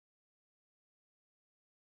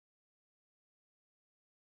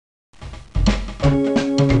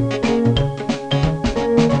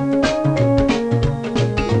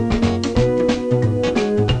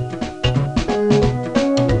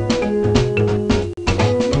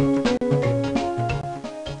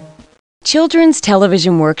Children's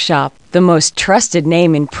Television Workshop, the most trusted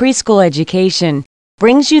name in preschool education,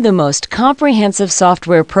 brings you the most comprehensive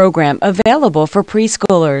software program available for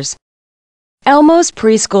preschoolers. Elmo's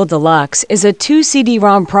Preschool Deluxe is a 2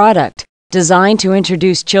 CD-ROM product designed to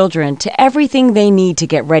introduce children to everything they need to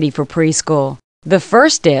get ready for preschool. The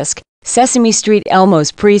first disc, Sesame Street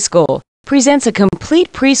Elmo's Preschool, presents a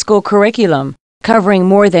complete preschool curriculum covering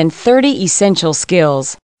more than 30 essential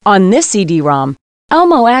skills. On this CD-ROM,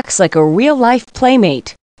 Elmo acts like a real-life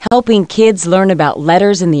playmate, helping kids learn about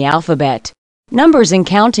letters in the alphabet, numbers and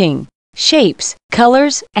counting, shapes,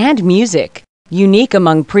 colors, and music. Unique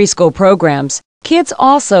among preschool programs, kids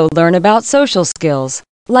also learn about social skills,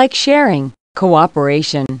 like sharing,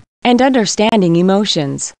 cooperation, and understanding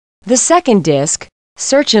emotions. The second disc,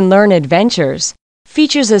 Search and Learn Adventures,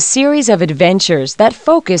 features a series of adventures that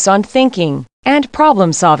focus on thinking and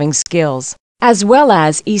problem-solving skills, as well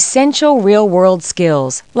as essential real-world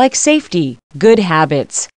skills like safety, good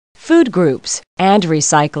habits, food groups, and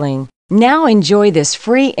recycling. Now enjoy this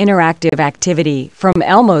free interactive activity from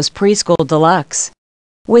Elmo's Preschool Deluxe.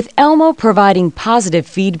 With Elmo providing positive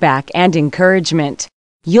feedback and encouragement,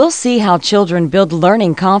 you'll see how children build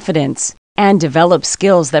learning confidence and develop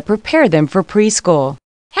skills that prepare them for preschool.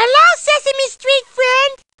 Hello, Sesame Street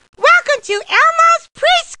friend! Welcome to Elmo's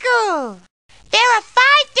Preschool! There are 5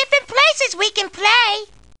 different places we can play.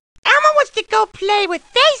 Elmo wants to go play with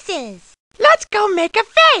faces. Let's go make a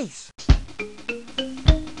face.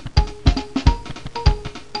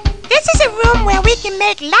 This is a room where we can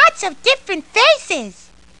make lots of different faces.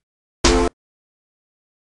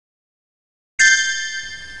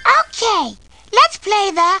 Okay, let's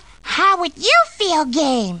play the How Would You Feel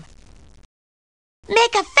game.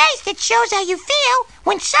 Make a face that shows how you feel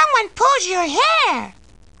when someone pulls your hair.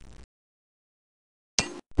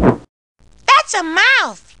 That's a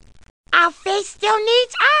mouth. Our face still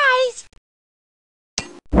needs eyes.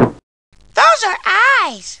 Those are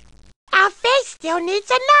eyes. Our face still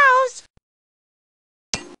needs a nose.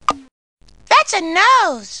 That's a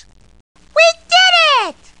nose. We did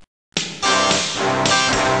it!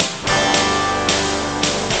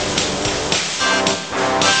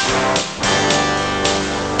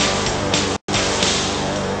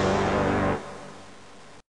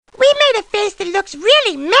 We made a face that looks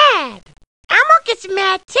really mad. Elmo gets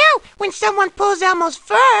mad too when someone pulls Elmo's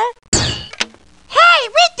fur. Hey,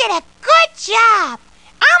 we did a good job.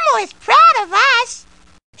 Elmo is proud of us.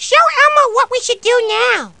 Show Elmo what we should do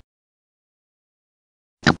now.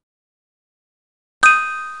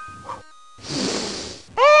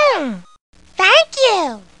 Thank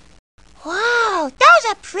you. Wow, those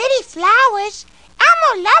are pretty flowers.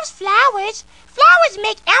 Elmo loves flowers. Flowers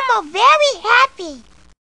make Elmo very happy.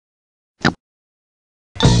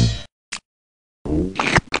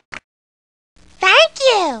 Thank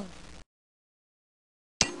you.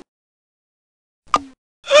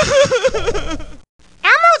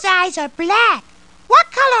 Elmo's eyes are black.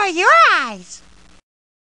 What color are your eyes?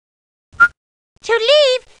 To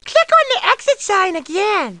leave, click on the exit sign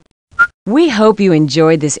again. We hope you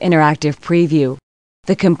enjoyed this interactive preview.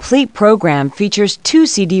 The complete program features 2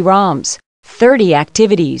 CD-ROMs, 30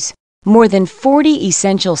 activities, more than 40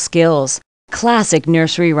 essential skills, classic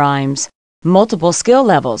nursery rhymes, multiple skill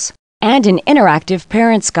levels, and an interactive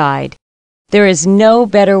parent's guide. There is no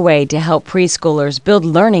better way to help preschoolers build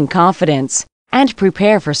learning confidence and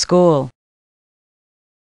prepare for school.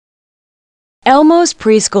 Elmo's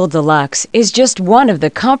Preschool Deluxe is just one of the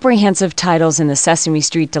comprehensive titles in the Sesame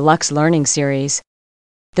Street Deluxe Learning Series.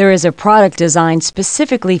 There is a product designed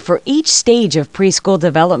specifically for each stage of preschool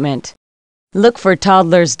development. Look for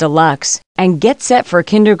Toddlers Deluxe and get set for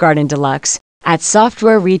Kindergarten Deluxe at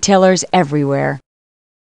software retailers everywhere.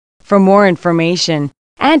 For more information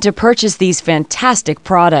and to purchase these fantastic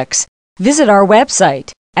products, visit our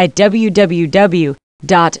website at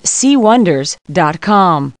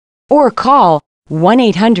www.cwonders.com or call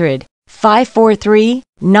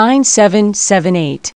 1-800-543-9778.